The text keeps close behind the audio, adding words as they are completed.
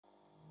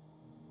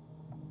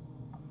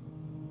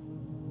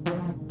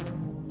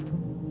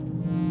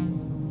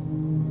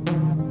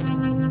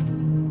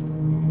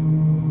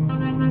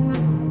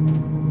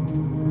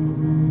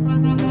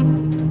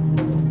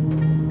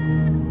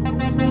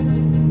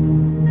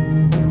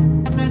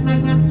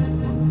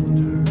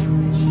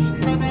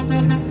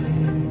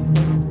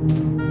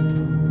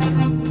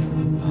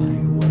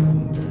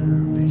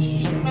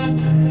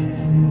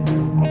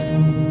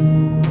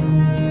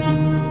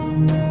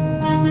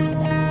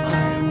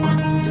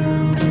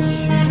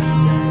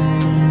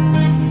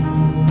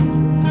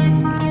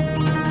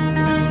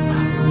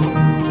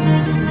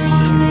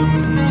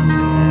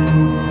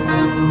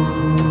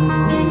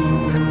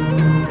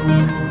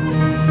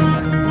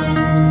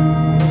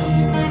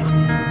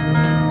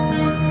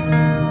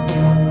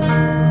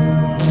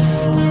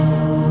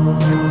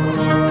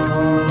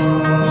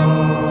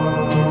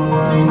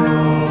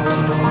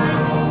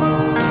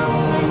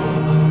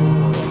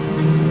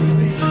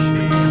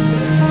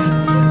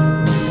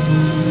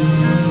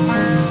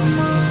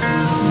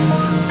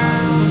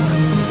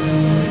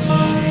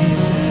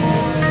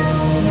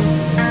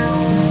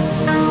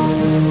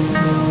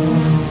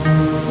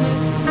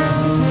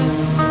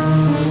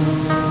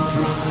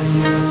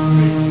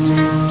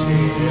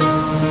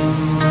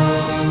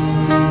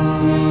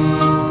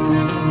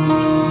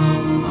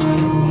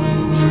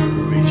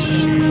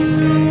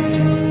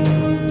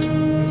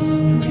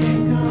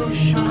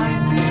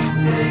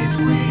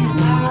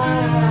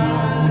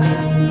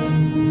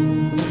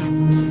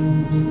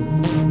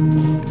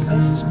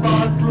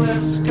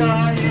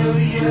sky a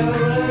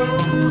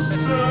yellow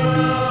sun.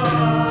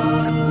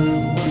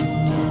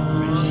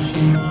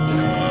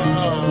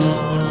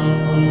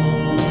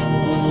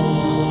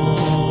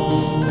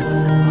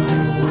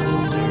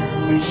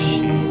 Is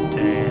she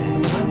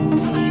dead?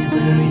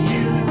 Neither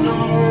you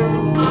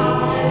nor I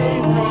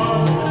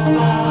was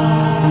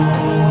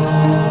sad,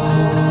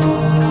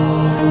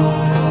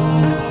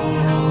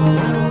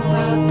 and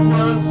that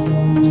was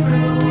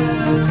through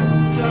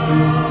and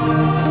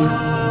done.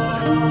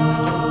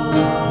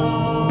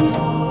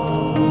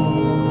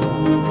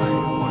 I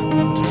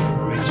wonder,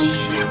 is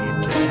she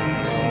dead?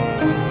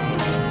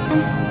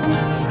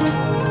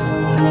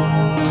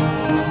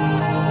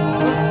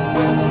 But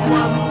when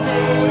one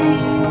day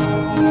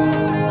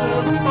the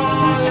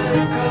boy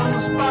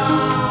comes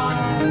by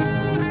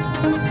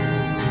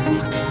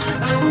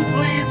and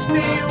pleads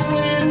me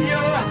with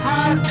your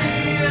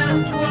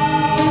happiest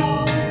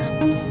wow,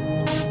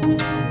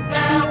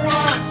 there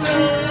was a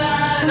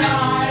lad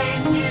I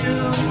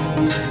knew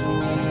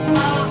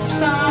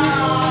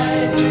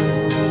outside.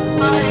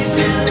 I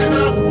do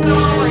not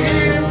know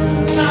him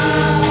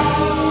now.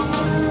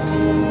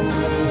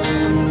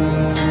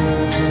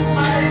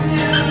 I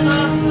do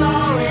not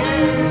know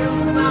him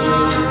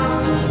now.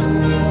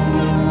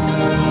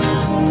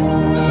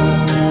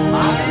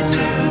 I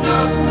do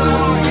not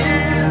know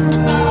him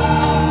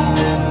now.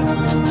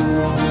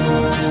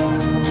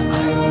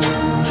 I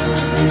wonder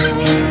if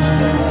you're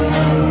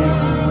dead.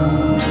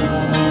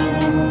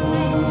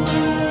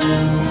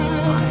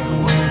 I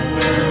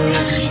wonder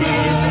if she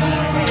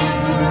dead.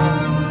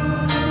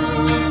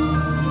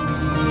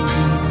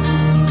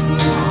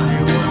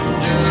 I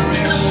wonder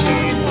if she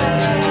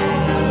dead.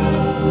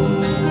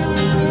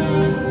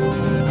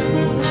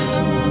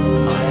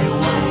 I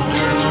wonder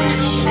if she dead. I wonder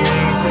if she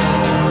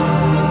dead.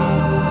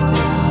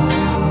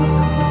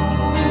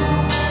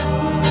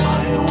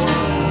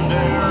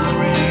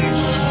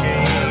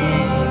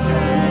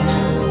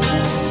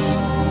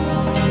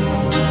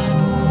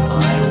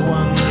 I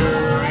wonder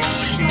if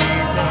she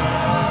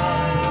dead.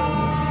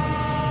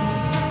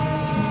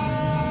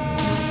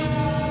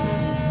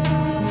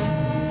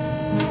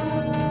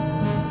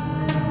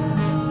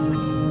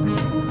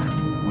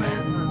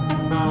 When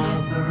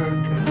another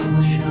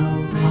girl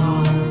shall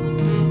pass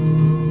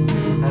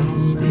and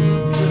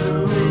speak the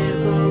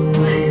little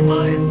name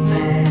I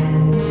said,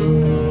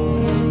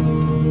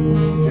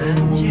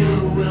 then you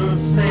will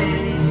say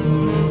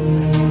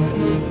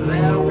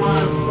there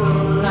was a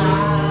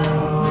lad.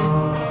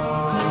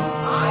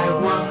 I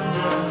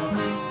wonder,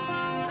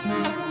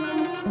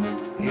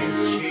 is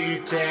she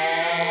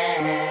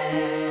dead?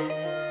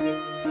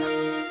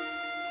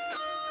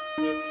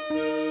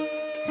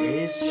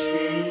 Is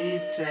she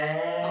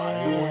dead?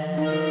 I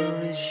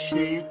wonder, is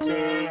she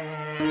dead?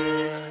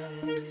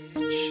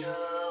 Each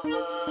of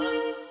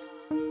us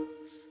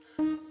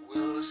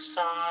will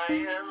sigh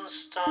and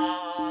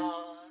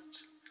start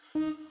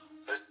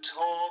a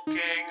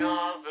talking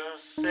of a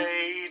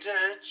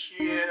faded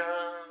year,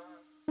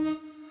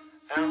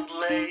 and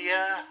lay a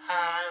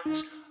hand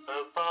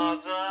above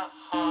the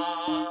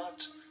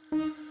heart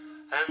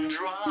and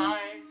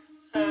dry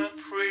a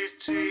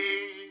pretty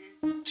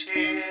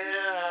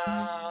tear,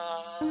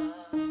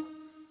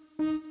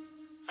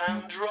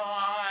 and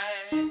dry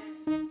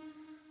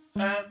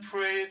a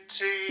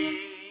pretty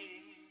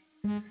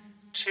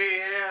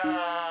tear.